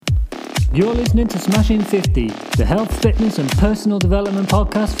You're listening to Smashing 50, the health, fitness and personal development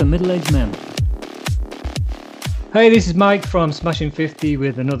podcast for middle-aged men. Hey, this is Mike from Smashing 50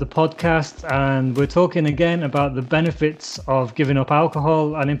 with another podcast, and we're talking again about the benefits of giving up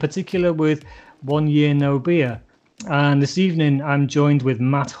alcohol, and in particular with 1 year no beer. And this evening I'm joined with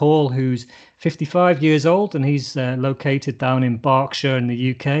Matt Hall, who's 55 years old, and he's located down in Berkshire in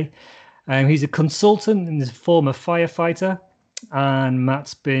the UK. He's a consultant and is a former firefighter. And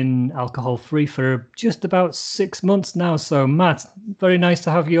Matt's been alcohol-free for just about 6 months now. So, Matt, very nice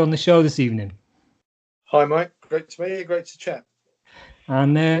to have you on the show this evening. Hi, Mike. Great to be here. Great to chat.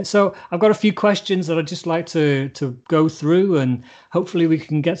 And so I've got a few questions that I'd just like to go through, and hopefully we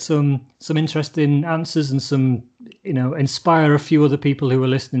can get some interesting answers and some, inspire a few other people who are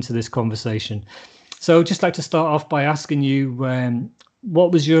listening to this conversation. So just like to start off by asking you,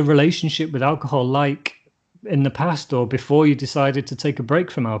 what was your relationship with alcohol like in the past or before you decided to take a break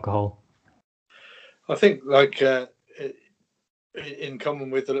from alcohol? I think, in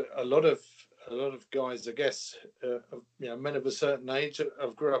common with a lot of guys, I guess, men of a certain age,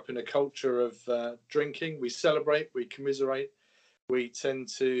 I've grew up in a culture of drinking. We celebrate, we commiserate, we tend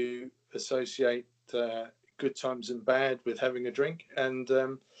to associate good times and bad with having a drink. And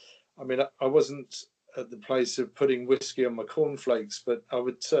I wasn't at the place of putting whiskey on my cornflakes, but I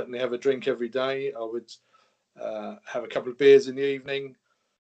would certainly have a drink every day. I would have a couple of beers in the evening,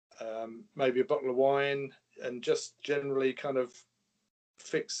 maybe a bottle of wine, and just generally kind of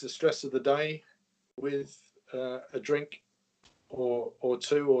fix the stress of the day with a drink or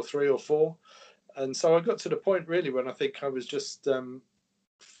two or three or four. And so I got to the point really when I think I was just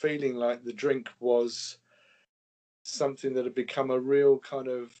feeling like the drink was something that had become a real kind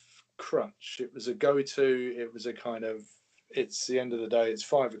of crutch. It was a go-to. It was a kind of, it's the end of the day, it's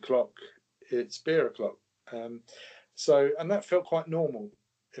 5 o'clock, it's beer o'clock. And that felt quite normal,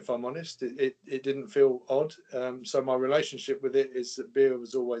 if I'm honest. It didn't feel odd. So my relationship with it is that beer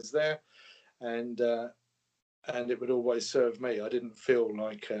was always there, and it would always serve me. I didn't feel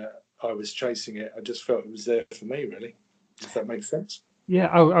like I was chasing it. I just felt it was there for me, really, if that makes sense. Yeah,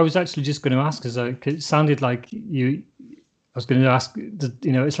 I was actually just going to ask, because it sounded like you. I was going to ask,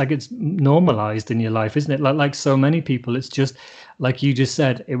 it's like it's normalized in your life, isn't it? Like so many people, it's just like you just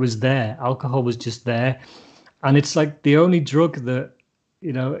said, it was there. Alcohol was just there. And it's like the only drug that,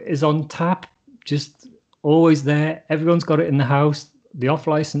 is on tap, just always there. Everyone's got it in the house. The off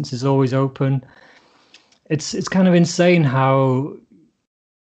license is always open. It's kind of insane how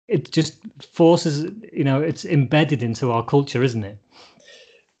it just forces, it's embedded into our culture, isn't it?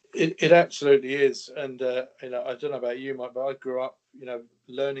 It absolutely is. And, I don't know about you, Mike, but I grew up,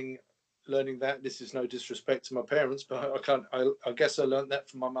 learning that. This is no disrespect to my parents, but I guess I learned that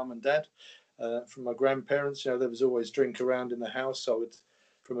from my mum and dad. From my grandparents, there was always drink around in the house. I would,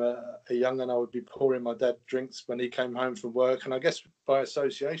 from a young one, I would be pouring my dad drinks when he came home from work. And I guess by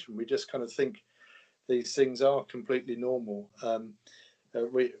association, we just kind of think these things are completely normal.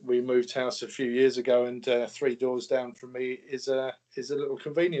 We moved house a few years ago, and 3 doors down from me is a little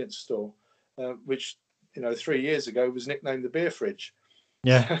convenience store, which 3 years ago was nicknamed the beer fridge.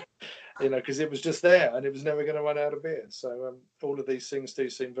 Yeah. Because it was just there and it was never going to run out of beer. So all of these things do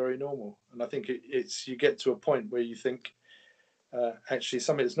seem very normal. And I think it's you get to a point where you think actually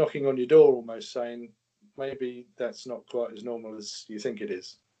something is knocking on your door, almost saying maybe that's not quite as normal as you think it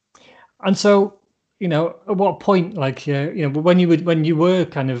is. And so, at what point, when you were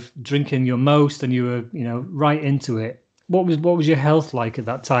kind of drinking your most and you were, right into it, what was your health like at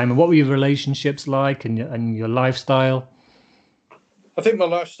that time, and what were your relationships like, and your lifestyle? I think my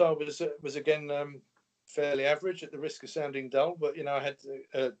lifestyle was again fairly average, at the risk of sounding dull. But I had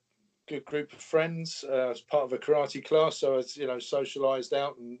a good group of friends. I was part of a karate class, so I was socialised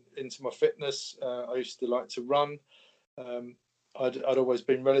out and into my fitness. I used to like to run. I'd always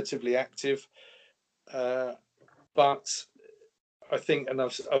been relatively active, but I think, and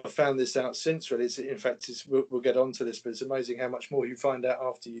I've found this out since, really. In fact, we'll get onto this, but it's amazing how much more you find out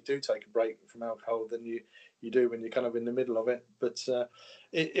after you do take a break from alcohol than you do when you're kind of in the middle of it. But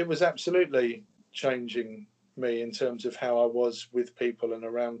it was absolutely changing me in terms of how I was with people and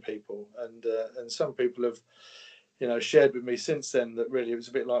around people. And some people have, shared with me since then that really it was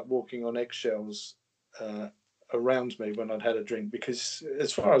a bit like walking on eggshells around me when I'd had a drink, because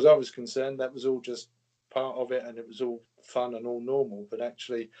as far as I was concerned, that was all just part of it, and it was all fun and all normal. But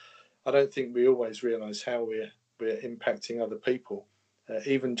actually, I don't think we always realise how we're impacting other people,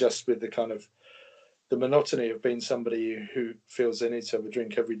 even just with the kind of the monotony of being somebody who feels they need to have a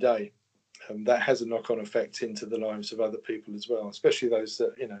drink every day. That has a knock-on effect into the lives of other people as well, especially those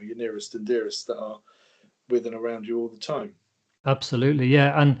that your nearest and dearest that are with and around you all the time. Absolutely,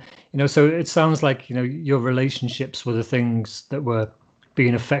 yeah. And so it sounds like your relationships were the things that were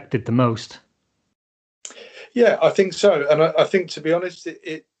being affected the most. Yeah, I think so. And I think, to be honest,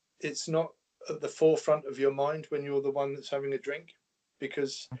 it's not at the forefront of your mind when you're the one that's having a drink,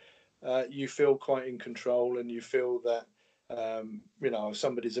 because you feel quite in control, and you feel that if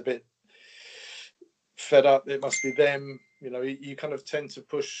somebody's a bit fed up, it must be them. You kind of tend to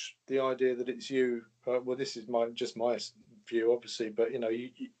push the idea that it's you. Well, this is just my view, obviously, but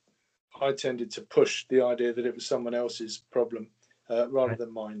I tended to push the idea that it was someone else's problem rather Right.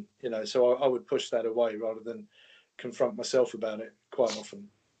 than mine. So I would push that away rather than confront myself about it quite often.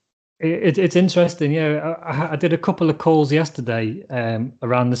 It's interesting. Yeah, I did a couple of calls yesterday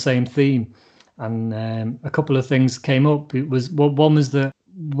around the same theme, and a couple of things came up. It was one was that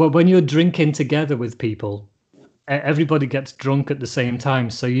when you're drinking together with people, everybody gets drunk at the same time,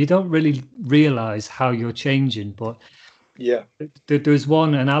 so you don't really realize how you're changing. But Yeah, there's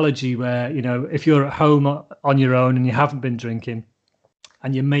one analogy where if you're at home on your own and you haven't been drinking,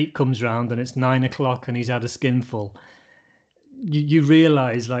 and your mate comes round and it's 9 o'clock and he's had a skinful, you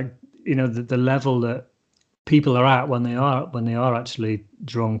realize, like, the level that people are at when they are actually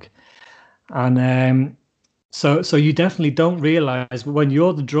drunk. And so you definitely don't realize when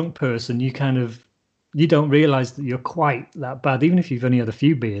you're the drunk person, you don't realize that you're quite that bad, even if you've only had a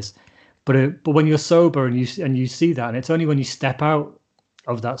few beers. But when you're sober and you see that, and it's only when you step out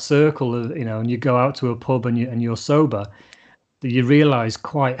of that circle of and you go out to a pub and you're sober, that you realize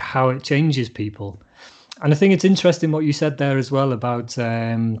quite how it changes people. And I think it's interesting what you said there as well about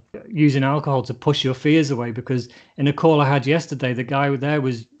using alcohol to push your fears away. Because in a call I had yesterday, the guy there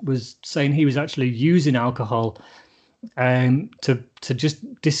was saying he was actually using alcohol to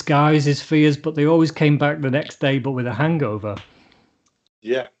just disguise his fears, but they always came back the next day, but with a hangover.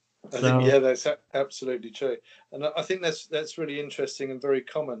 yeah. I think, So yeah, that's absolutely true, and I think that's really interesting and very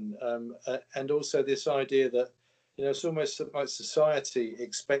common. And also this idea that it's almost like society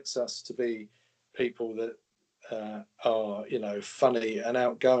expects us to be people that are funny and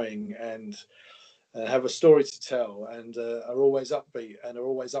outgoing and have a story to tell, and are always upbeat and are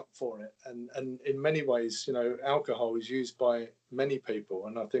always up for it. And in many ways, alcohol is used by many people,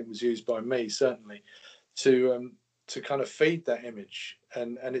 and I think was used by me certainly to kind of feed that image.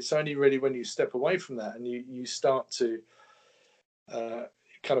 And it's only really when you step away from that and you start to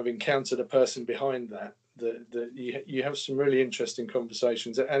kind of encounter the person behind that you have some really interesting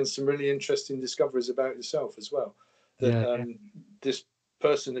conversations and some really interesting discoveries about yourself as well. That yeah, yeah. this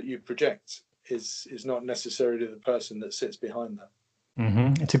person that you project is not necessarily the person that sits behind that.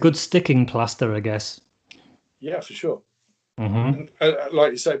 It's a good sticking plaster, I guess. Yeah, for sure. hmm And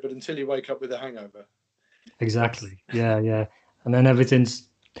like you say, but until you wake up with a hangover, that's Exactly. Yeah, yeah. And then everything's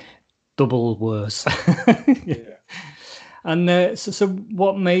double worse. yeah. And so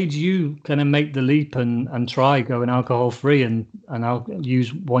what made you kind of make the leap and try going alcohol free and I'll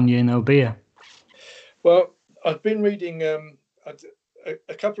use 1 year no beer? Well, I've been reading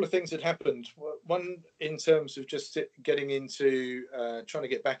a couple of things had happened. One, in terms of just getting into trying to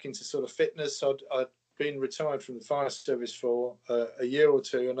get back into sort of fitness. I'd been retired from the fire service for a year or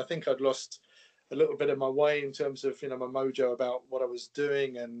two, and I think I'd lost a little bit of my way in terms of my mojo about what I was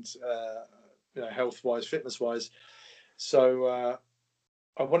doing and health wise, fitness wise. So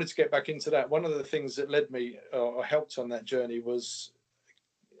I wanted to get back into that. One of the things that led me or helped on that journey was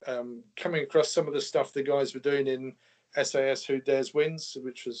coming across some of the stuff the guys were doing in SAS Who Dares Wins,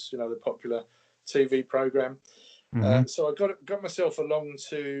 which was the popular TV program. hmm So I got myself along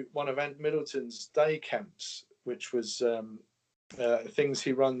to one of Ant Middleton's day camps, which was things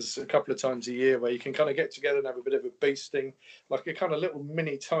he runs a couple of times a year, where you can kind of get together and have a bit of a beasting, like a kind of little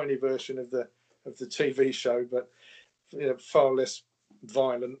mini tiny version of the TV show, but far less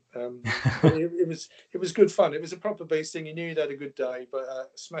violent. But it was good fun. It was a proper beasting. He knew he'd had a good day,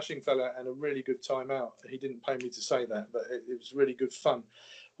 but smashing fella and a really good time out. He didn't pay me to say that, but it was really good fun.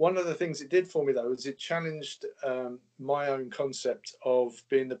 One of the things it did for me, though, is it challenged my own concept of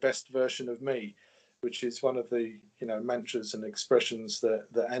being the best version of me, which is one of the mantras and expressions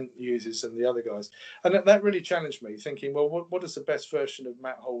that Ant uses and the other guys. And that really challenged me, thinking, well, what does the best version of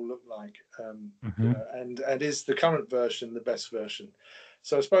Matt Hall look like? hmm And is the current version the best version?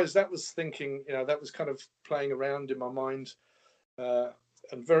 So I suppose that was thinking, that was kind of playing around in my mind. And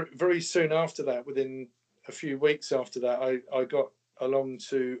very, very soon after that, within a few weeks after that, I got along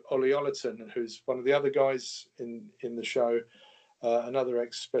to Ollie Ollerton, who's one of the other guys in the show, another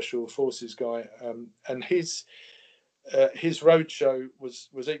ex-special forces guy, and his roadshow was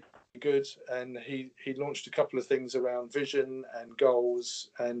equally good, and he launched a couple of things around vision and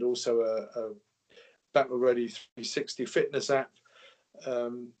goals, and also a Battle Ready 360 fitness app,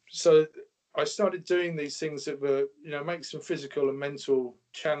 So I started doing these things that were, make some physical and mental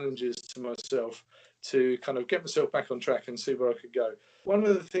challenges to myself to kind of get myself back on track and see where I could go. One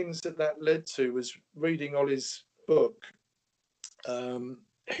of the things that led to was reading Ollie's book.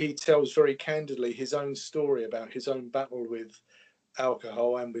 He tells very candidly his own story about his own battle with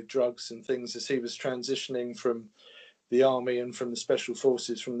alcohol and with drugs and things as he was transitioning from the army and from the special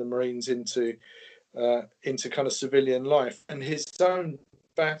forces, from the Marines into kind of civilian life, and his own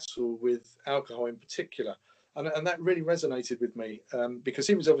battle with alcohol in particular. And that really resonated with me, because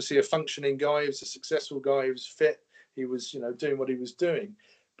he was obviously a functioning guy. He was a successful guy. He was fit. He was, doing what he was doing.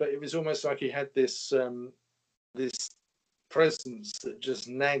 But it was almost like he had this this presence that just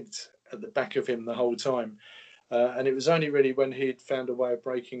nagged at the back of him the whole time. And it was only really when he'd found a way of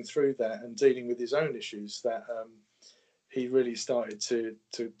breaking through that and dealing with his own issues that he really started to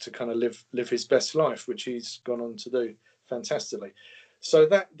kind of live his best life, which he's gone on to do fantastically. So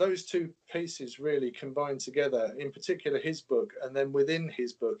that those two pieces really combine together, in particular his book, and then within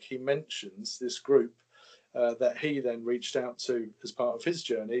his book he mentions this group that he then reached out to as part of his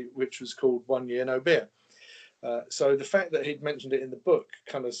journey, which was called 1 Year No Beer. So the fact that he'd mentioned it in the book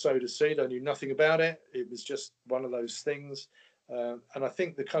kind of sowed a seed. I knew nothing about it. It was just one of those things. And I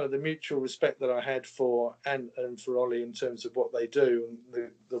think the kind of the mutual respect that I had for and for Ollie in terms of what they do and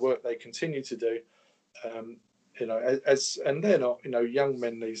the work they continue to do, and they're not, young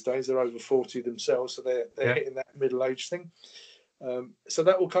men these days. They're over 40 themselves, so they're hitting that middle age thing. So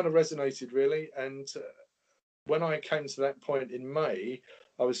that all kind of resonated really. And when I came to that point in May,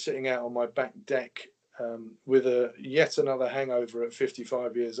 I was sitting out on my back deck with yet another hangover at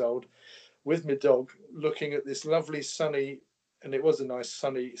 55 years old, with my dog, looking at this lovely sunny, and it was a nice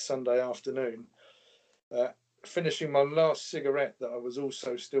sunny Sunday afternoon, finishing my last cigarette that I was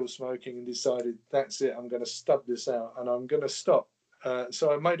also still smoking, and decided, that's it, I'm going to stub this out and I'm going to stop.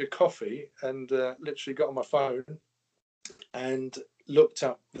 So I made a coffee and literally got on my phone and looked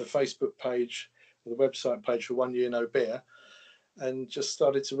up the Facebook page, the website page for 1 Year No Beer, and just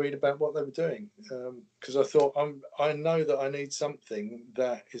started to read about what they were doing, because I thought, I know that I need something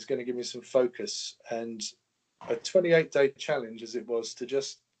that is going to give me some focus, and a 28-day challenge as it was to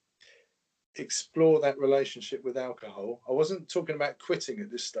just explore that relationship with alcohol. I wasn't talking about quitting at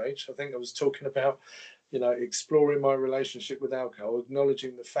this stage. I think I was talking about, exploring my relationship with alcohol,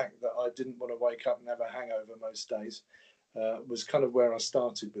 acknowledging the fact that I didn't want to wake up and have a hangover most days, was kind of where I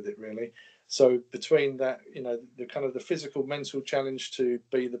started with it really. So between that, the kind of the physical, mental challenge to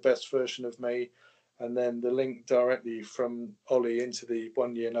be the best version of me, and then the link directly from Ollie into the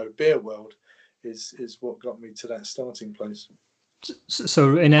 1 Year No Beer world is what got me to that starting place.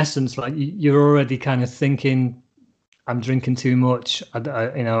 So in essence, like you're already kind of thinking, I'm drinking too much.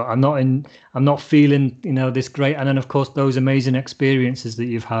 I'm not feeling, this great. And then of course those amazing experiences that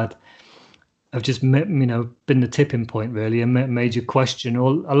you've had have just been the tipping point really, and made you question a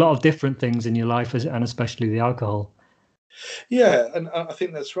lot of different things in your life, and especially the alcohol. Yeah, and I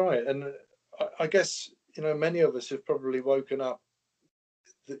think that's right. And I guess many of us have probably woken up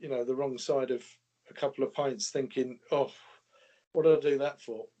the wrong side of a couple of pints, thinking, oh, what did I do that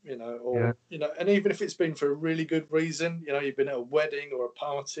for? And even if it's been for a really good reason, you've been at a wedding or a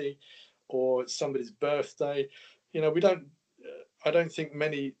party or it's somebody's birthday, I don't think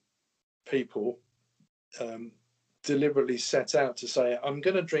many people deliberately set out to say, I'm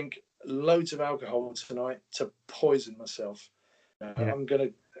going to drink loads of alcohol tonight to poison myself. I'm going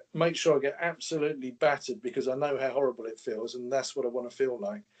to make sure I get absolutely battered because I know how horrible it feels, and that's what I want to feel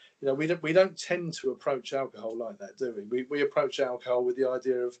like. We don't tend to approach alcohol like that, do we? We approach alcohol with the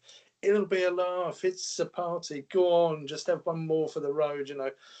idea of, it'll be a laugh, it's a party, go on, just have one more for the road,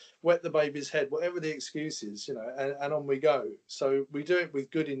 wet the baby's head, whatever the excuse is, and on we go. So we do it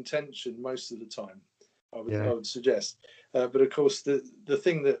with good intention most of the time, I would suggest. But of course, the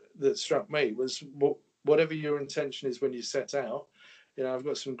thing that struck me was whatever your intention is when you set out. I've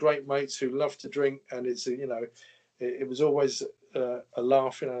got some great mates who love to drink, and it's it was always a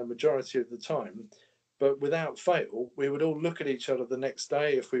laugh, a majority of the time. But without fail, we would all look at each other the next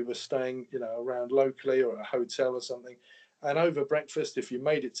day if we were staying, around locally or at a hotel or something. And over breakfast, if you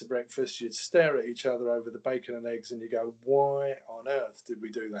made it to breakfast, you'd stare at each other over the bacon and eggs, and you go, "Why on earth did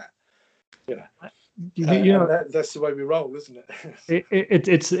we do that?" That's the way we roll, isn't it?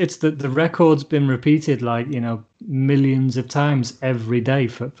 It's the record's been repeated millions of times every day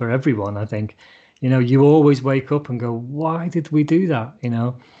for everyone. I think, you always wake up and go, "Why did we do that?"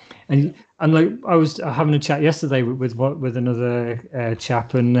 And like I was having a chat yesterday with another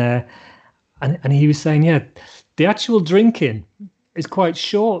chap, and he was saying, the actual drinking is quite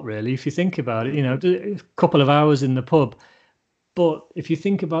short, really, if you think about it. A couple of hours in the pub, But if you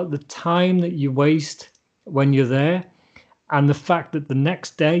think about the time that you waste when you're there, and the fact that the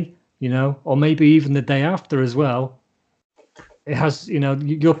next day, or maybe even the day after as well, it has,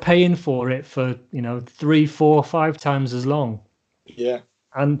 you're paying for it for, 3, 4, 5 times as long. Yeah.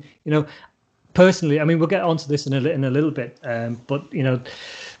 And, personally, I mean, we'll get onto this in a little bit, but,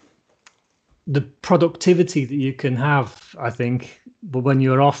 the productivity that you can have, I think, but when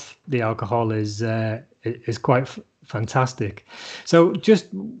you're off the alcohol is quite fantastic. So just,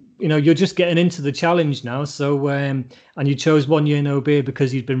 you're just getting into the challenge now. So and you chose One Year No Beer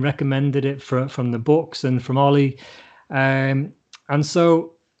because you'd been recommended it from the books and from Ollie. And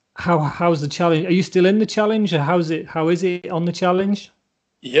so how's the challenge? Are you still in the challenge, or how is it on the challenge?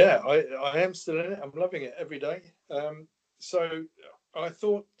 Yeah, I am still in it. I'm loving it every day. So I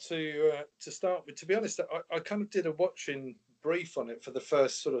thought to start with, to be honest, I kind of did a watching brief on it for the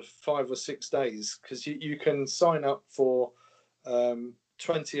first sort of 5 or 6 days, because you can sign up for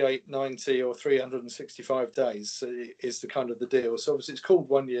 28, 90 or 365 days is the kind of the deal. So obviously it's called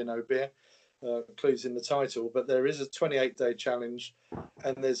One Year No Beer, clues in the title, but there is a 28-day challenge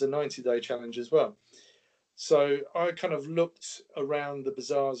and there's a 90-day challenge as well. So I kind of looked around the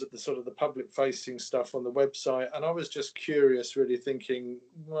bazaars at the sort of the public facing stuff on the website, and I was just curious, really thinking,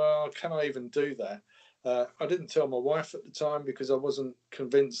 well, can I even do that? I didn't tell my wife at the time because I wasn't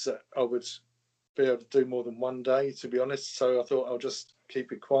convinced that I would be able to do more than one day, to be honest. So I thought I'll just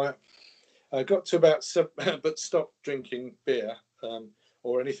keep it quiet. I got to about 7, but stopped drinking beer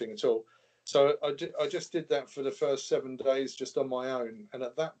or anything at all. So I just did that for the first 7 days just on my own. And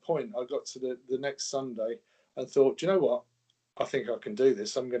at that point, I got to the next Sunday and thought, do you know what? I think I can do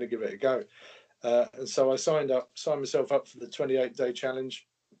this. I'm going to give it a go. And so I signed myself up for the 28-day challenge.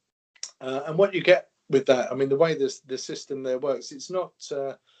 And what you get with that, I mean, the way the system there works, it's not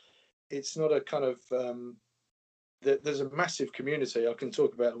a kind of there's a massive community. I can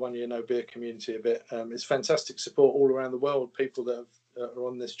talk about the One Year No Beer community a bit. It's fantastic support all around the world. People that are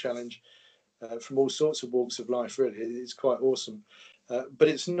on this challenge from all sorts of walks of life. Really, it's quite awesome. But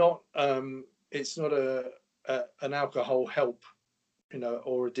it's not an alcohol help,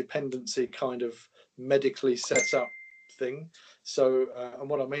 or a dependency kind of medically set up thing. So, and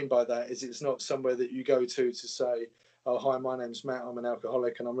what I mean by that is it's not somewhere that you go to say, "Oh, hi, my name's Matt. I'm an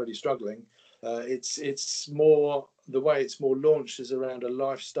alcoholic and I'm really struggling." It's more the way it's more launched is around a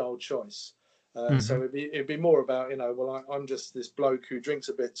lifestyle choice. So it'd be more about, well, I'm just this bloke who drinks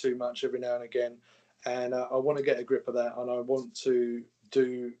a bit too much every now and again, and I want to get a grip of that, and I want to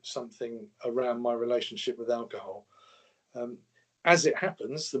do something around my relationship with alcohol. As it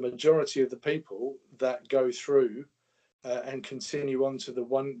happens, the majority of the people that go through and continue on to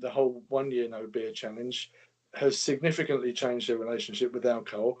the whole 1 year no beer challenge have significantly changed their relationship with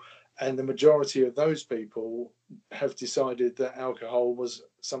alcohol, and the majority of those people have decided that alcohol was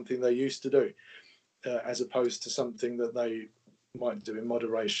something they used to do, as opposed to something that they might do in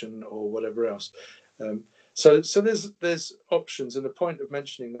moderation or whatever else. So there's options, and the point of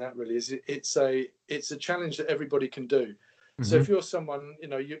mentioning that really is it's a challenge that everybody can do. So if you're someone,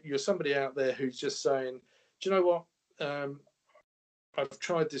 you're somebody out there who's just saying, do you know what? I've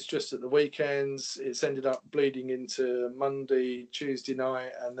tried this just at the weekends. It's ended up bleeding into Monday, Tuesday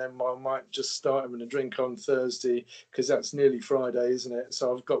night, and then I might just start having a drink on Thursday because that's nearly Friday, isn't it?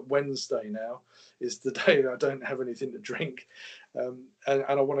 So I've got Wednesday now is the day that I don't have anything to drink, and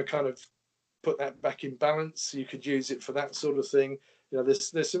I want to kind of put that back in balance. You could use it for that sort of thing.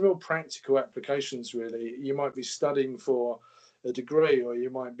 There's some real practical applications. Really, you might be studying for a degree, or you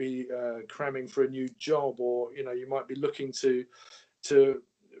might be cramming for a new job, or you might be looking to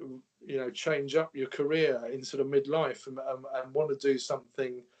change up your career in sort of midlife and want to do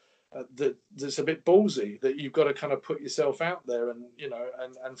something that's a bit ballsy, that you've got to kind of put yourself out there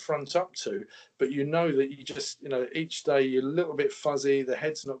and front up to, but that you just each day you're a little bit fuzzy, the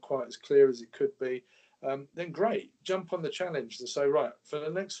head's not quite as clear as it could be. Then great, jump on the challenge and say, right, for the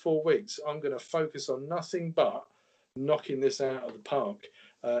next 4 weeks I'm going to focus on nothing but knocking this out of the park.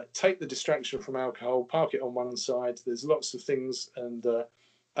 Take the distraction from alcohol, park it on one side. There's lots of things and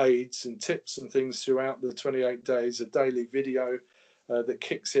aids and tips and things throughout the 28 days, a daily video that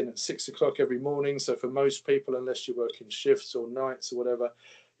kicks in at 6 o'clock every morning. So for most people, unless you're working shifts or nights or whatever,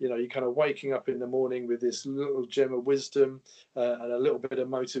 you're kind of waking up in the morning with this little gem of wisdom and a little bit of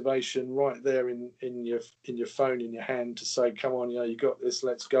motivation right there in your phone in your hand to say, come on, you got this,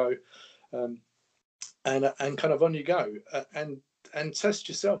 let's go. And kind of on you go, and test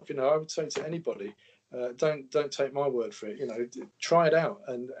yourself. I would say to anybody, don't take my word for it. Try it out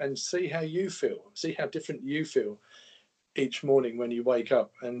and see how you feel, see how different you feel. each morning when you wake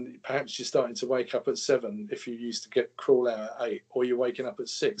up, and perhaps you're starting to wake up at 7 if you used to get crawl out at 8, or you're waking up at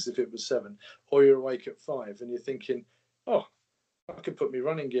 6 if it was 7, or you're awake at 5 and you're thinking, oh, I could put my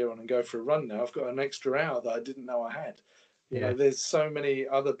running gear on and go for a run now. I've got an extra hour that I didn't know I had. You know, there's so many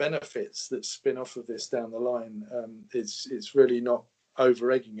other benefits that spin off of this down the line. It's really not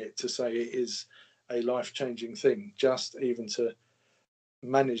over egging it to say it is a life-changing thing, just even to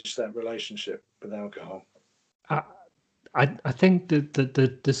manage that relationship with alcohol. I think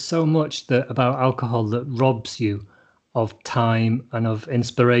that there's so much that about alcohol that robs you of time and of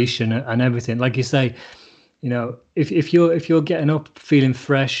inspiration and everything. Like you say, you know, if you're getting up feeling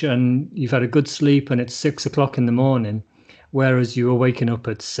fresh and you've had a good sleep and it's 6 o'clock in the morning, whereas you were waking up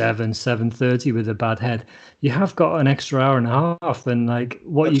at 7:30 with a bad head, you have got an extra hour and a half. And like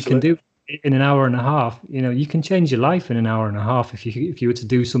what Absolutely. you can do in an hour and a half, you know, you can change your life in an hour and a half if you were to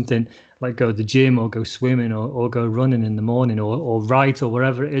do something like go to the gym or go swimming or go running in the morning or write or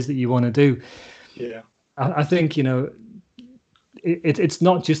whatever it is that you want to do. Yeah, I think, you know, it's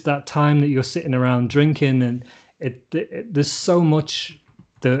not just that time that you're sitting around drinking, and there's so much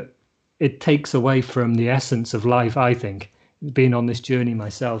that it takes away from the essence of life, I think, being on this journey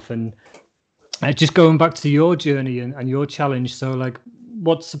myself. And just going back to your journey and your challenge, so like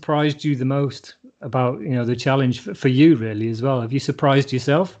what surprised you the most about, you know, the challenge for you really as well? Have you surprised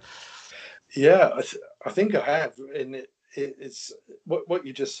yourself? yeah, I think I have. And it's what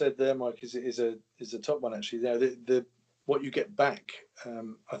you just said there, Mike, is a top one actually. There, the what you get back.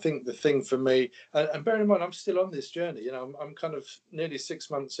 I think the thing for me, and bear in mind, I'm still on this journey. You know, I'm kind of nearly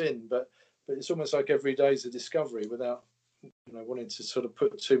 6 months in, but it's almost like every day is a discovery without, you know, wanting to sort of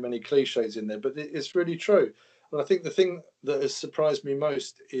put too many cliches in there. But it's really true. And I think the thing that has surprised me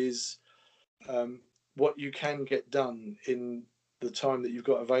most is what you can get done in the time that you've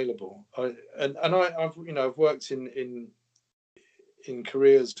got available. I've you know, I've worked in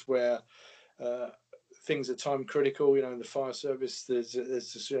careers where things are time critical. You know, in the fire service, there's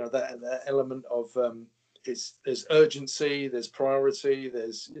just, you know, that element of there's urgency, there's priority,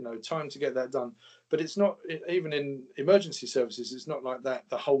 there's, you know, time to get that done. But it's not, even in emergency services, it's not like that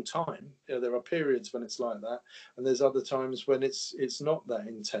the whole time. You know, there are periods when it's like that, and there's other times when it's not that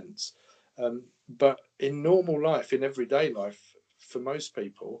intense. But in normal life, in everyday life, for most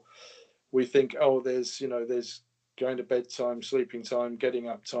people, we think, oh, there's, you know, there's going to bed time, sleeping time, getting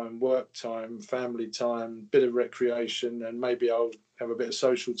up time, work time, family time, bit of recreation, and maybe I'll have a bit of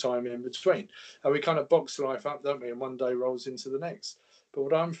social time in between. And we kind of box life up, don't we? And one day rolls into the next. But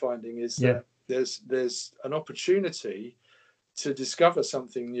what I'm finding is that there's an opportunity to discover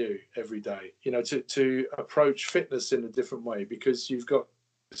something new every day, you know, to approach fitness in a different way, because you've got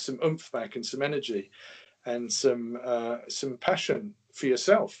some oomph back and some energy and some passion for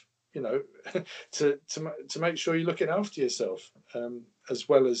yourself, you know, to make sure you're looking after yourself, as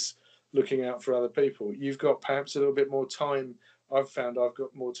well as looking out for other people. You've got perhaps a little bit more time. I've found I've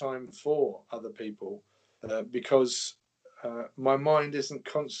got more time for other people because my mind isn't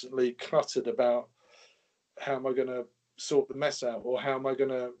constantly cluttered about how am I going to sort the mess out, or how am I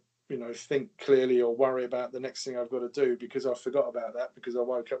going to, you know, think clearly, or worry about the next thing I've got to do because I forgot about that because I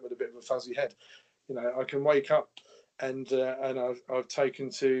woke up with a bit of a fuzzy head. You know, I can wake up and I've taken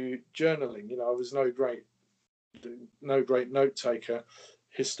to journaling. You know, I was no great note taker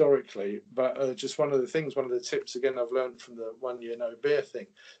historically, but just one of the tips again I've learned from the 1 year no beer thing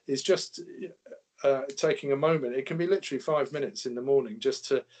is just taking a moment. It can be literally 5 minutes in the morning just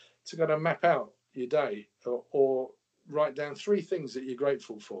to kind of map out your day, or write down 3 things that you're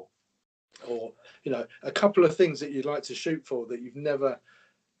grateful for, or, you know, a couple of things that you'd like to shoot for that you've never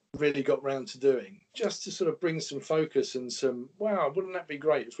really got round to doing, just to sort of bring some focus and some, wow, wouldn't that be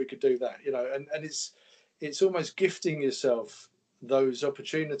great if we could do that, you know. And it's almost gifting yourself those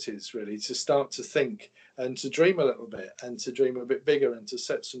opportunities really to start to think and to dream a little bit, and to dream a bit bigger, and to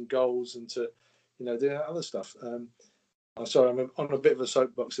set some goals, and to, you know, do other stuff. I'm sorry, I'm on a bit of a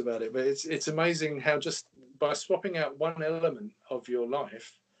soapbox about it, but it's amazing how just by swapping out one element of your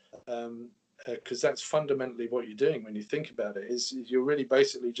life, because that's fundamentally what you're doing when you think about it, is you're really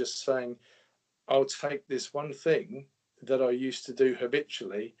basically just saying, I'll take this one thing that I used to do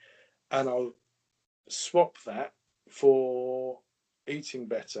habitually, and I'll swap that for eating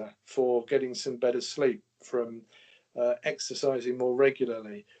better, for getting some better sleep, from exercising more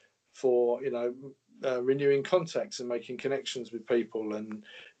regularly, for, you know, renewing contacts and making connections with people, and,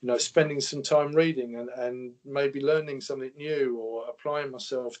 you know, spending some time reading and maybe learning something new, or applying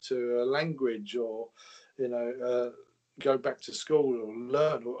myself to a language, or, you know, go back to school or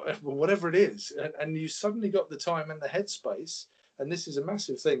learn, or whatever it is. And you suddenly got the time and the headspace, and this is a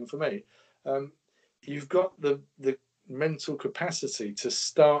massive thing for me. You've got the mental capacity to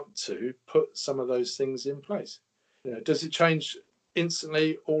start to put some of those things in place. Does it change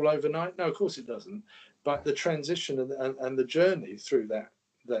instantly all overnight? No, of course it doesn't. But the transition and the journey through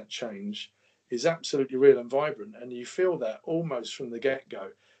that change is absolutely real and vibrant, and you feel that almost from the get-go.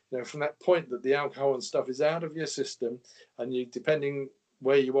 From that point that the alcohol and stuff is out of your system, and you, depending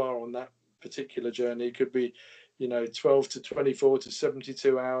where you are on that particular journey, it could be 12 to 24 to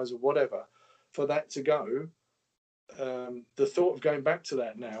 72 hours or whatever, for that to go. The thought of going back to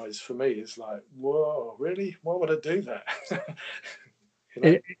that now is, for me, is like, whoa, really? Why would I do that?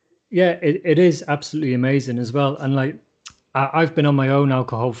 It is absolutely amazing as well. And like, I've been on my own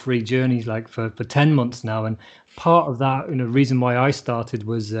alcohol-free journey like for 10 months now, and part of that, reason why I started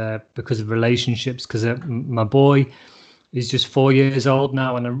was because of relationships, because my boy is just 4 years old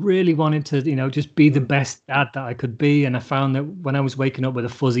now, and I really wanted to just be the best dad that I could be. And I found that when I was waking up with a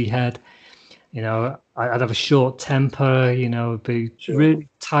fuzzy head, I'd have a short temper, be really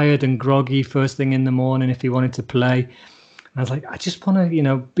tired and groggy first thing in the morning if he wanted to play. I was like, I just want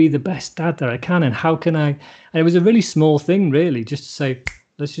to, be the best dad that I can. And how can I? And it was a really small thing, really, just to say,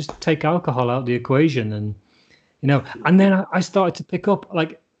 let's just take alcohol out of the equation. And, and then I started to pick up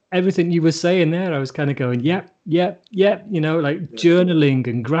like everything you were saying there. I was kind of going, yep, journaling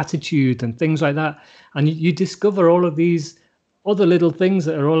and gratitude and things like that. And you discover all of these other little things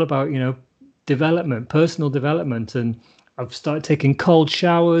that are all about, development, personal development. And I've started taking cold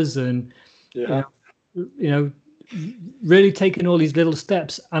showers and, really taking all these little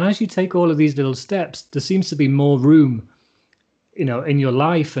steps. And as you take all of these little steps, there seems to be more room, in your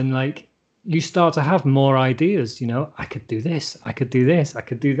life. And like, you start to have more ideas, I could do this, I could do this, I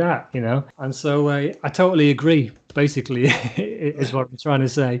could do that, And so I totally agree, basically, is what I'm trying to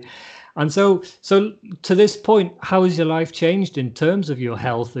say. And so to this point, how has your life changed in terms of your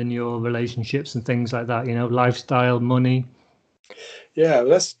health and your relationships and things like that, lifestyle, money? Yeah,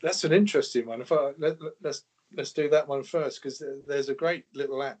 that's an interesting one. Let's do that one first, because there's a great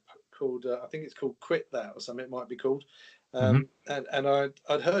little app called I think it's called Quit That or something. It might be called. And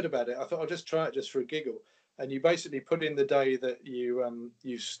I'd heard about it. I thought I'll just try it just for a giggle. And you basically put in the day that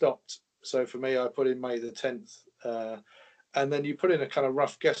you stopped. So for me, I put in May the 10th, and then you put in a kind of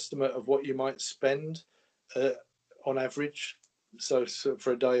rough guesstimate of what you might spend on average. So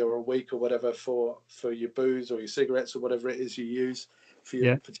for a day or a week or whatever for your booze or your cigarettes or whatever it is you use for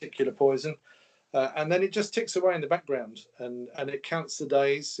your particular poison. And then it just ticks away in the background, and it counts the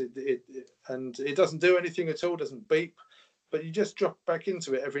days. And it doesn't do anything at all, doesn't beep, but you just drop back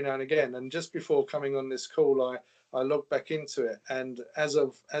into it every now and again. And just before coming on this call, I logged back into it, and as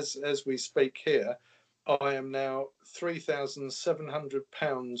we speak here, I am now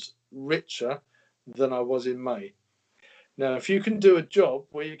 £3,700 richer than I was in May. Now, if you can do a job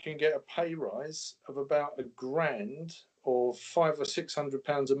where you can get a pay rise of about £1,000 or £500 or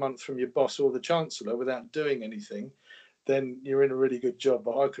 £600 a month from your boss or the chancellor without doing anything, then you're in a really good job.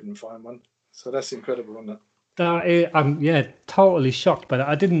 But I couldn't find one, so that's incredible, isn't it? I'm totally shocked by that.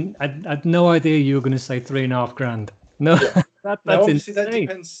 I had no idea you were going to say £3,500. No, yeah. that's obviously insane. That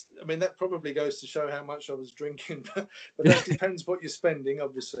depends. I mean, that probably goes to show how much I was drinking, but that depends what you're spending,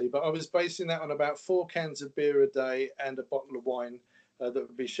 obviously. But I was basing that on about 4 cans of beer a day and a bottle of wine that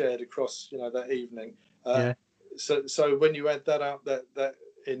would be shared across, that evening. So when you add that up, that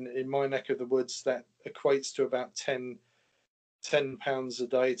in my neck of the woods, that equates to about £10 a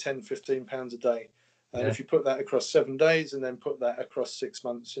day, £15 a day. And if you put that across 7 days and then put that across 6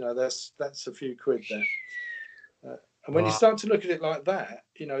 months, that's a few quid there. And when you start to look at it like that,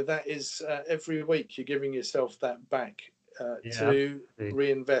 that is every week you're giving yourself that back to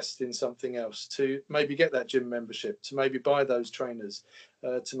reinvest in something else, to maybe get that gym membership, to maybe buy those trainers,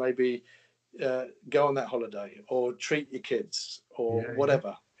 to maybe go on that holiday or treat your kids or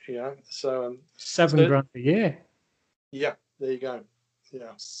whatever. So £7,000 a year. Yeah, there you go.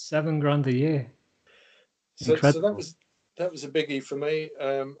 Yeah, £7,000 a year. So that was a biggie for me,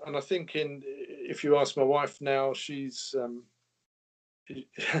 and I think if you ask my wife now, she's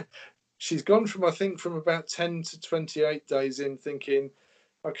gone from about 10 to 28 days in, thinking,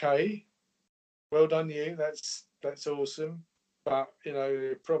 okay, well done you, that's awesome, but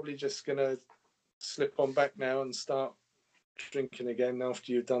you're probably just gonna slip on back now and start drinking again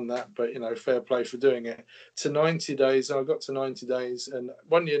after you've done that, but fair play for doing it. To 90 days, I got to 90 days, and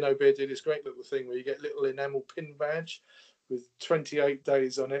 1 year No Beer did this great little thing where you get a little enamel pin badge with 28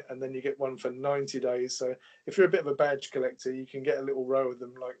 days on it, and then you get one for 90 days. So if you're a bit of a badge collector, you can get a little row of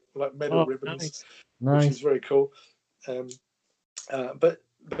them, like medal ribbons, nice. Which is very cool. But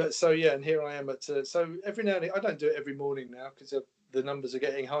so yeah, and here I am at so every now and again, I don't do it every morning now because the numbers are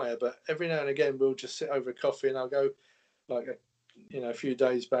getting higher, but every now and again we'll just sit over a coffee and I'll go, like a few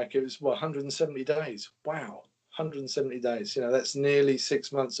days back, it was 170 days. Wow, 170 days. That's nearly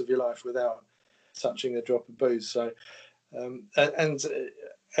 6 months of your life without touching a drop of booze. So,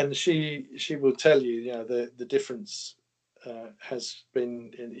 and she will tell you, the difference has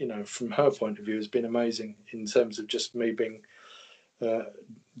been, from her point of view, has been amazing in terms of just me being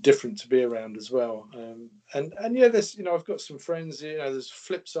different to be around as well. And yeah, there's, I've got some friends, there's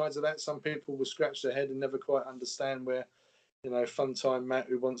flip sides of that. Some people will scratch their head and never quite understand where, fun time Matt,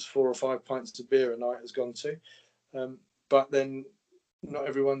 who wants 4 or 5 pints of beer a night, has gone to. But then not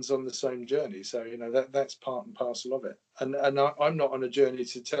everyone's on the same journey. So, that's part and parcel of it. And I'm not on a journey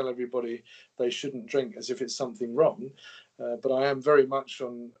to tell everybody they shouldn't drink as if it's something wrong. But I am very much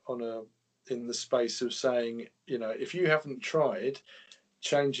in the space of saying, if you haven't tried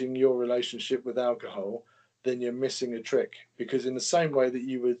changing your relationship with alcohol, then you're missing a trick. Because in the same way that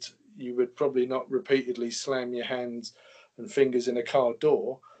you would probably not repeatedly slam your hands and fingers in a car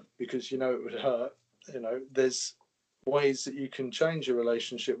door because it would hurt, there's ways that you can change your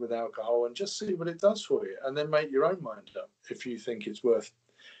relationship with alcohol and just see what it does for you, and then make your own mind up if you think it's worth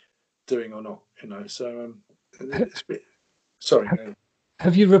doing or not. So sorry.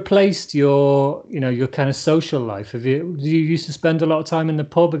 Have you replaced your kind of social life? Do you used to spend a lot of time in the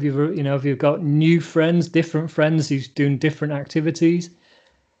pub? Have you got new friends, different friends who's doing different activities?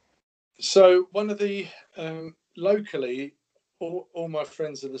 So one of the locally, all my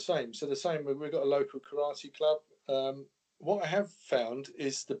friends are the same. So the same, we've got a local karate club. What I have found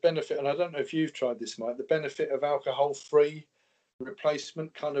is the benefit, and I don't know if you've tried this, Mike, the benefit of alcohol-free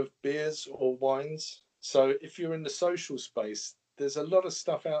replacement kind of beers or wines. So if you're in the social space, there's a lot of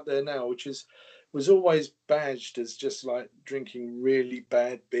stuff out there now which was always badged as just like drinking really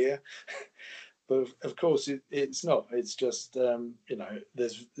bad beer. But of course it's not. It's just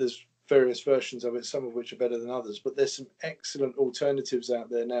there's various versions of it, some of which are better than others, but there's some excellent alternatives out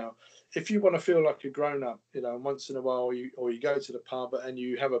there now. If you want to feel like a grown-up, once in a while you go to the pub and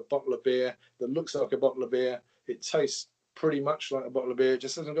you have a bottle of beer that looks like a bottle of beer, it tastes pretty much like a bottle of beer, it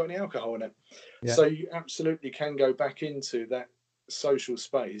just hasn't got any alcohol in it. Yeah. So you absolutely can go back into that social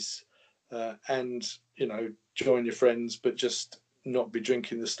space and join your friends, but just not be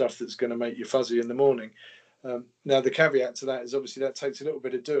drinking the stuff that's going to make you fuzzy in the morning. Now, the caveat to that is obviously that takes a little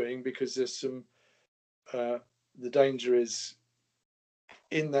bit of doing, because there's some, the danger is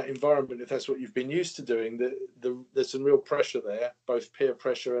in that environment, if that's what you've been used to doing, there's some real pressure there, both peer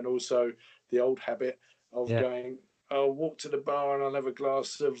pressure and also the old habit of going, I'll walk to the bar and I'll have a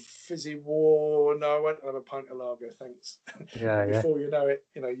glass of fizzy war. No, I won't have a pint of lager, thanks. Yeah, Before you know it,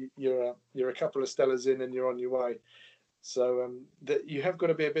 you're a couple of Stellas in and you're on your way. So that you have got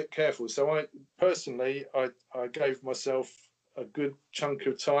to be a bit careful. So I personally, I gave myself a good chunk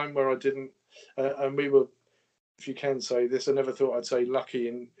of time where I didn't, and we were, if you can say this, I never thought I'd say lucky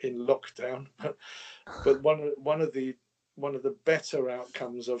in lockdown, but one of the better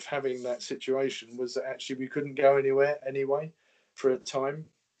outcomes of having that situation was that actually we couldn't go anywhere anyway for a time.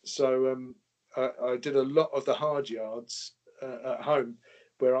 So I did a lot of the hard yards at home,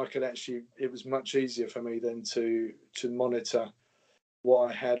 where I could actually, it was much easier for me then to monitor what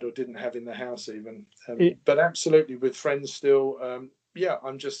I had or didn't have in the house even. But absolutely with friends still, I'm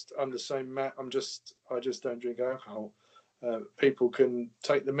the same, Matt. I just don't drink alcohol. People can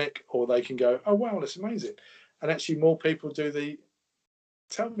take the mick, or they can go, oh wow, that's amazing. And actually more people do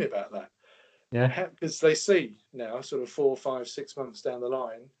tell me about that. Yeah. Because they see now, sort of 4, 5, 6 months down the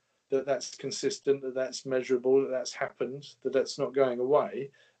line, that's consistent, that's measurable, that's happened, that's not going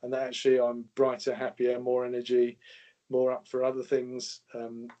away, and that actually I'm brighter, happier, more energy, more up for other things,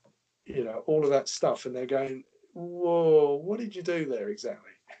 all of that stuff. And they're going, whoa, what did you do there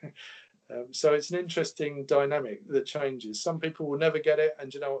exactly? So it's an interesting dynamic that changes. Some people will never get it,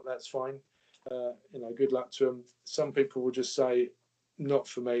 and you know what, that's fine. Good luck to them. Some people will just say, not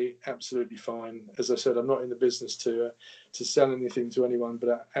for me, absolutely fine. As I said, I'm not in the business to sell anything to anyone,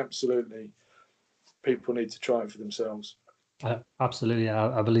 but absolutely people need to try it for themselves. Absolutely,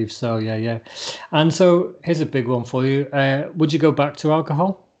 I believe so. Yeah. And so here's a big one for you. Would you go back to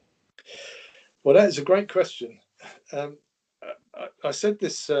alcohol? Well, that is a great question. I said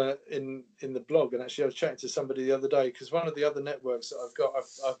this in the blog, and actually I was chatting to somebody the other day, because one of the other networks that I've got,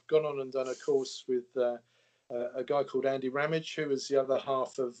 I've gone on and done a course with a guy called Andy Ramage, who was the other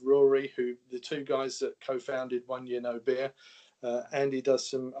half of Rory, who the two guys that co-founded One Year No Beer. Andy does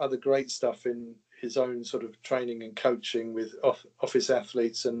some other great stuff in his own sort of training and coaching with office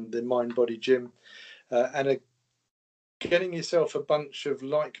athletes and the Mind Body Gym, and getting yourself a bunch of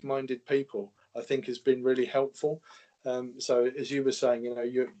like-minded people, I think, has been really helpful. So as you were saying,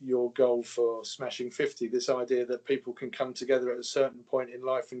 your goal for Smashing 50, this idea that people can come together at a certain point in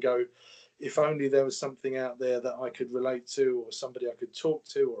life and go, if only there was something out there that I could relate to, or somebody I could talk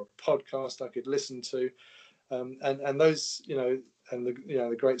to, or a podcast I could listen to, and those, and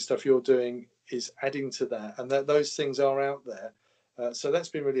the great stuff you're doing is adding to that, and that those things are out there. So that's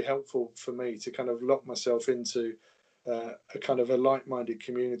been really helpful for me to kind of lock myself into a kind of a like-minded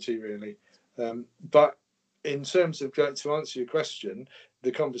community, really. But in terms of, to answer your question,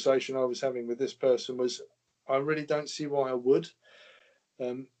 the conversation I was having with this person was, I really don't see why I would.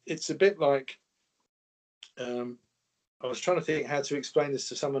 It's a bit like, I was trying to think how to explain this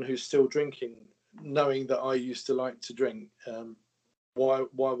to someone who's still drinking, knowing that I used to like to drink. Why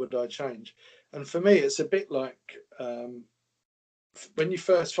would I change? And for me, it's a bit like when you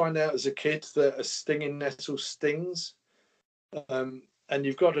first find out as a kid that a stinging nettle stings, and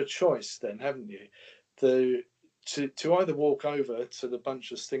you've got a choice then, haven't you? To either walk over to the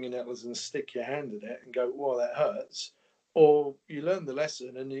bunch of stinging nettles and stick your hand in it and go, "Well, that hurts," or you learn the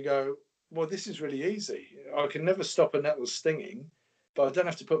lesson and you go, "Well, this is really easy. I can never stop a nettle stinging, but I don't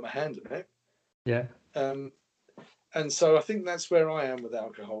have to put my hand in it." Yeah. And so I think that's where I am with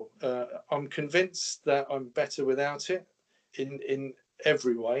alcohol. I'm convinced that I'm better without it in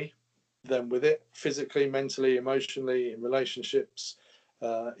every way than with it, physically, mentally, emotionally, in relationships,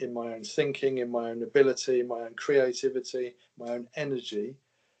 in my own thinking, in my own ability, in my own creativity, my own energy.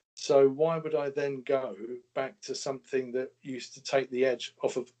 So why would I then go back to something that used to take the edge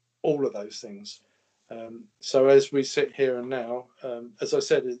off of all of those things? So as we sit here and now, as I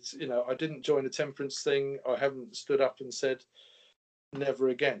said, it's, I didn't join a temperance thing. I haven't stood up and said never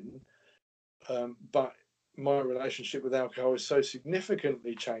again. But my relationship with alcohol is so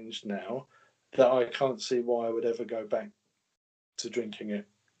significantly changed now that I can't see why I would ever go back to drinking it.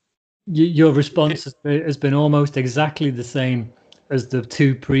 Your response has been almost exactly the same as the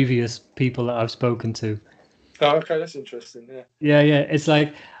two previous people that I've spoken to. Oh, okay, that's interesting. Yeah. It's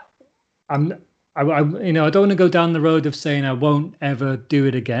like I don't want to go down the road of saying I won't ever do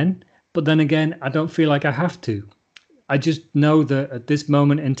it again, but then again, I don't feel like I have to. I just know that at this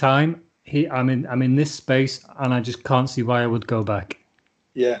moment in time, I'm in this space, and I just can't see why I would go back.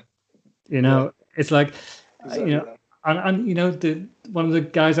 Yeah. It's like, exactly and one of the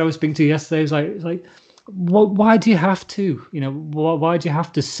guys I was speaking to yesterday was like, why do you have to? Why do you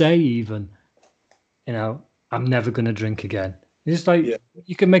have to say even, I'm never going to drink again? It's just like,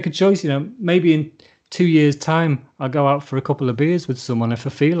 you can make a choice. Maybe in 2 years' time, I'll go out for a couple of beers with someone if I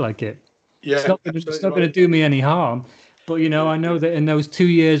feel like it. Yeah, it's not going to do me any harm. But I know that in those 2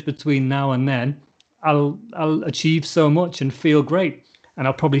 years between now and then, I'll achieve so much and feel great, and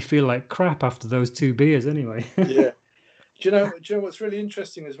I'll probably feel like crap after those 2 beers anyway. Yeah. Do you know what's really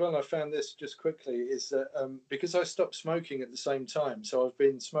interesting as well? I found this just quickly is that because I stopped smoking at the same time, so I've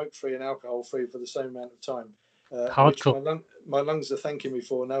been smoke-free and alcohol-free for the same amount of time, which my lungs are thanking me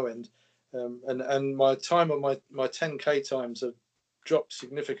for no end, and my time on my 10K times have dropped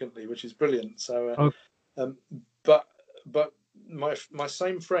significantly, which is brilliant. So, but my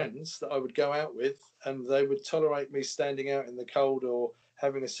same friends that I would go out with, and they would tolerate me standing out in the cold or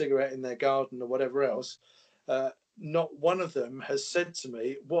having a cigarette in their garden or whatever else. Not one of them has said to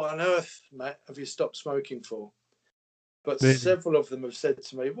me, "What on earth, Matt, have you stopped smoking for?" But Really? several of them have said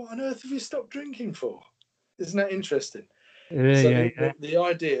to me, "What on earth have you stopped drinking for?" Isn't that interesting? Yeah. The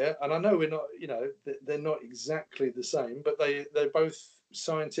idea, and I know we're not, they're not exactly the same, but they both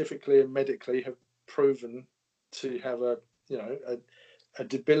scientifically and medically have proven to have a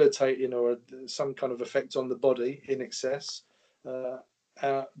debilitating or some kind of effect on the body in excess.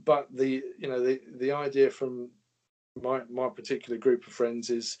 But the idea from my particular group of friends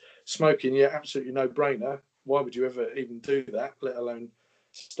is smoking. Yeah, absolutely no brainer. Why would you ever even do that, let alone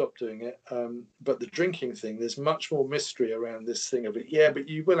stop doing it? But the drinking thing, there's much more mystery around this thing of it. Yeah, but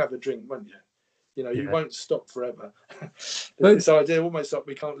you will have a drink, won't you? You won't stop forever. This idea almost like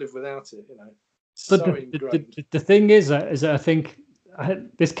we can't live without it. But the thing is that I think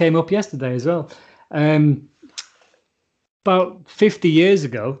this came up yesterday as well. About 50 years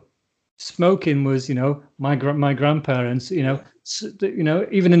ago, smoking was, my grandparents,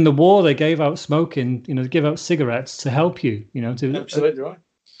 even in the war, they gave out smoking, they give out cigarettes to help you, to absolutely right,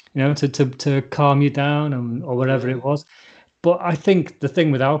 to calm you down or whatever it was. But I think the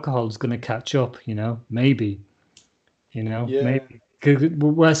thing with alcohol is going to catch up, maybe, maybe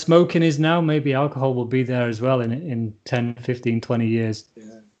where smoking is now, maybe alcohol will be there as well in 10, 15, 20 years.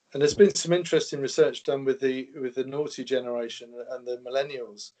 Yeah. And there's been some interesting research done with the naughty generation and the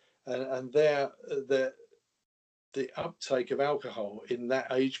millennials, and the uptake of alcohol in that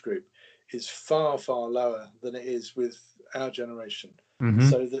age group is far, far lower than it is with our generation. Mm-hmm.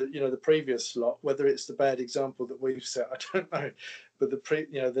 So the previous lot, whether it's the bad example that we've set, I don't know, but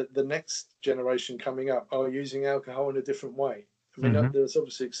the next generation coming up are using alcohol in a different way. I mean, Mm-hmm. there's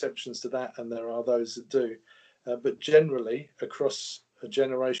obviously exceptions to that, and there are those that do, but generally across a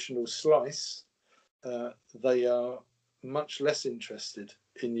generational slice, they are much less interested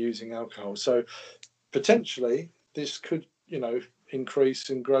in using alcohol. So potentially this could, increase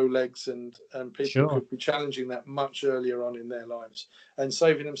and grow legs, and people Sure. could be challenging that much earlier on in their lives and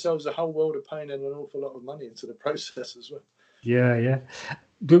saving themselves a whole world of pain and an awful lot of money into the process as well. Yeah, yeah.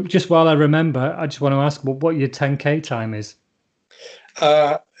 But just while I remember, I just want to ask what your 10K time is.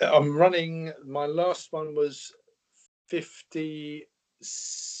 I'm running, my last one was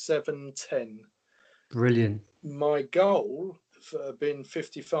 57:10. Brilliant. My goal for being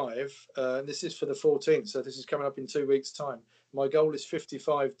 55, and this is for the 14th, so this is coming up in 2 weeks' time. My goal is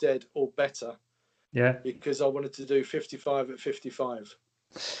 55 dead or better. Yeah. Because I wanted to do 55 at 55.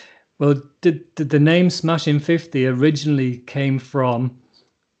 Well, did the name Smashing 50 originally came from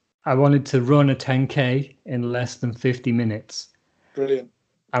I wanted to run a 10K in less than 50 minutes. Brilliant.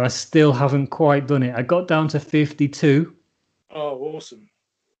 And I still haven't quite done it. I got down to 52. Oh, awesome.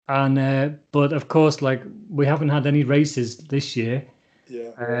 And but of course, like we haven't had any races this year.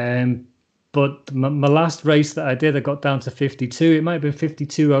 Yeah. But my last race that I did, I got down to 52. It might have been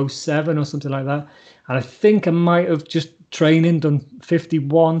 52:07 or something like that. And I think I might have just training done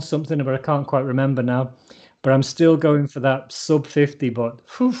 51 something, but I can't quite remember now. But I'm still going for that sub 50. But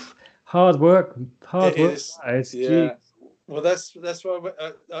whew, hard work. It is. It's Yeah. Well, that's why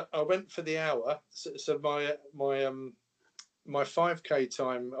I went for the hour. So my 5K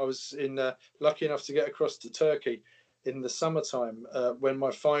time, I was lucky enough to get across to Turkey in the summertime when my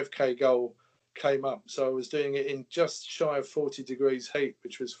 5K goal came up. So I was doing it in just shy of 40 degrees heat,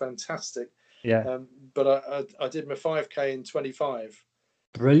 which was fantastic. Yeah. But I did my 5K in 25.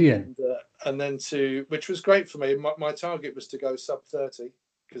 Brilliant. And then which was great for me. My target was to go sub 30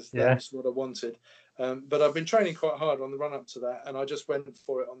 because that's what I wanted. But I've been training quite hard on the run up to that, and I just went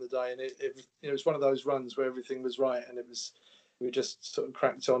for it on the day. And it was one of those runs where everything was right, and we just sort of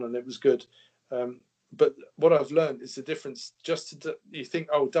cracked on, and it was good. But what I've learned is the difference. You think,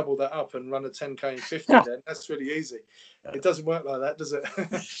 oh, double that up and run a 10K in 50. Then that's really easy. It doesn't work like that, does it?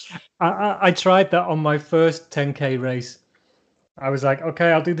 I tried that on my first 10K race. I was like,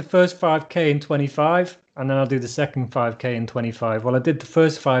 okay, I'll do the first 5K in 25, and then I'll do the second 5K in 25. Well, I did the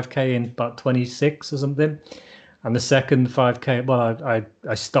first 5K in about 26 or something, and the second 5K, well,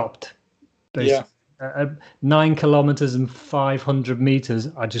 I stopped. Basically. Yeah. 9 kilometers and 500 meters,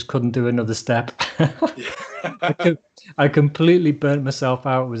 I just couldn't do another step. I completely burnt myself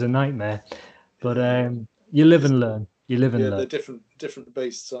out. It was a nightmare. But you live and learn. You live and learn. They're different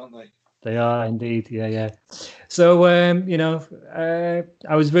beasts, aren't they? They are indeed. Yeah. So, I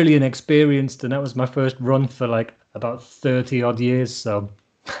was really inexperienced, and that was my first run for like about 30 odd years. So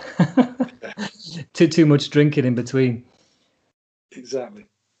too much drinking in between. Exactly.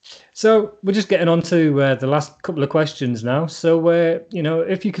 So we're just getting on to the last couple of questions now. So,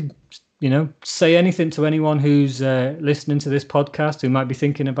 if you could, say anything to anyone who's listening to this podcast who might be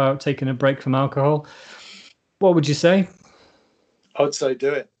thinking about taking a break from alcohol, what would you say? I'd say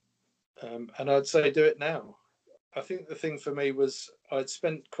do it. And I'd say do it now. I think the thing for me was I'd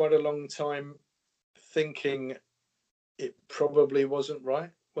spent quite a long time thinking it probably wasn't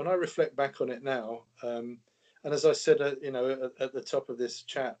right. When I reflect back on it now, and as I said, at the top of this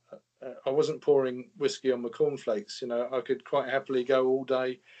chat, I wasn't pouring whiskey on my cornflakes. I could quite happily go all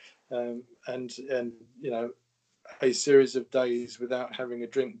day, and a series of days without having a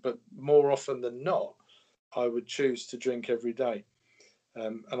drink. But more often than not, I would choose to drink every day.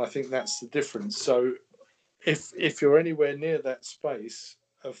 And I think that's the difference. So if you're anywhere near that space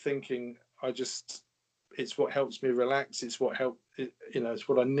of thinking, it's what helps me relax, it's what it's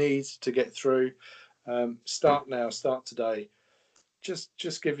what I need to get through, start now, start today.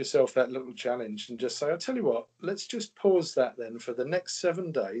 Just give yourself that little challenge and just say, I'll tell you what, let's just pause that then for the next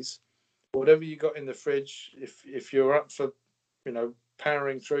 7 days. Whatever you got in the fridge, if you're up for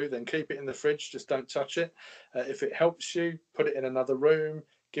powering through, then keep it in the fridge, just don't touch it. If it helps you, put it in another room,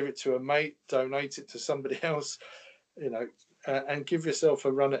 give it to a mate, donate it to somebody else, and give yourself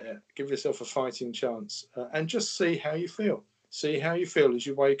a run at it, give yourself a fighting chance, and just see how you feel as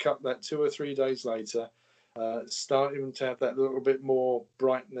you wake up that 2 or 3 days later, starting to have that little bit more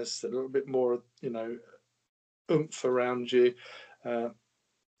brightness, a little bit more oomph around you.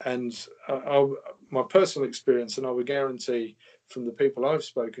 And my personal experience, and I would guarantee from the people I've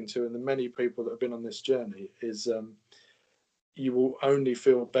spoken to and the many people that have been on this journey, is you will only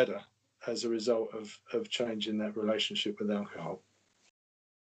feel better as a result of changing that relationship with alcohol.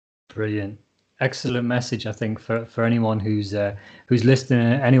 Brilliant. Excellent message, I think, for anyone who's listening,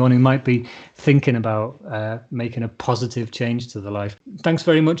 anyone who might be thinking about making a positive change to their life. Thanks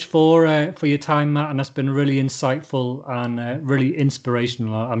very much for your time, Matt, and that's been really insightful and really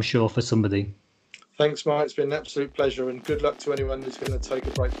inspirational, I'm sure, for somebody. Thanks, Mike. It's been an absolute pleasure, and good luck to anyone who's going to take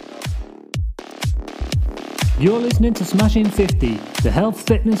a break from alcohol. You're listening to Smashing 50, the health,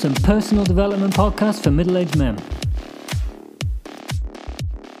 fitness and personal development podcast for middle-aged men.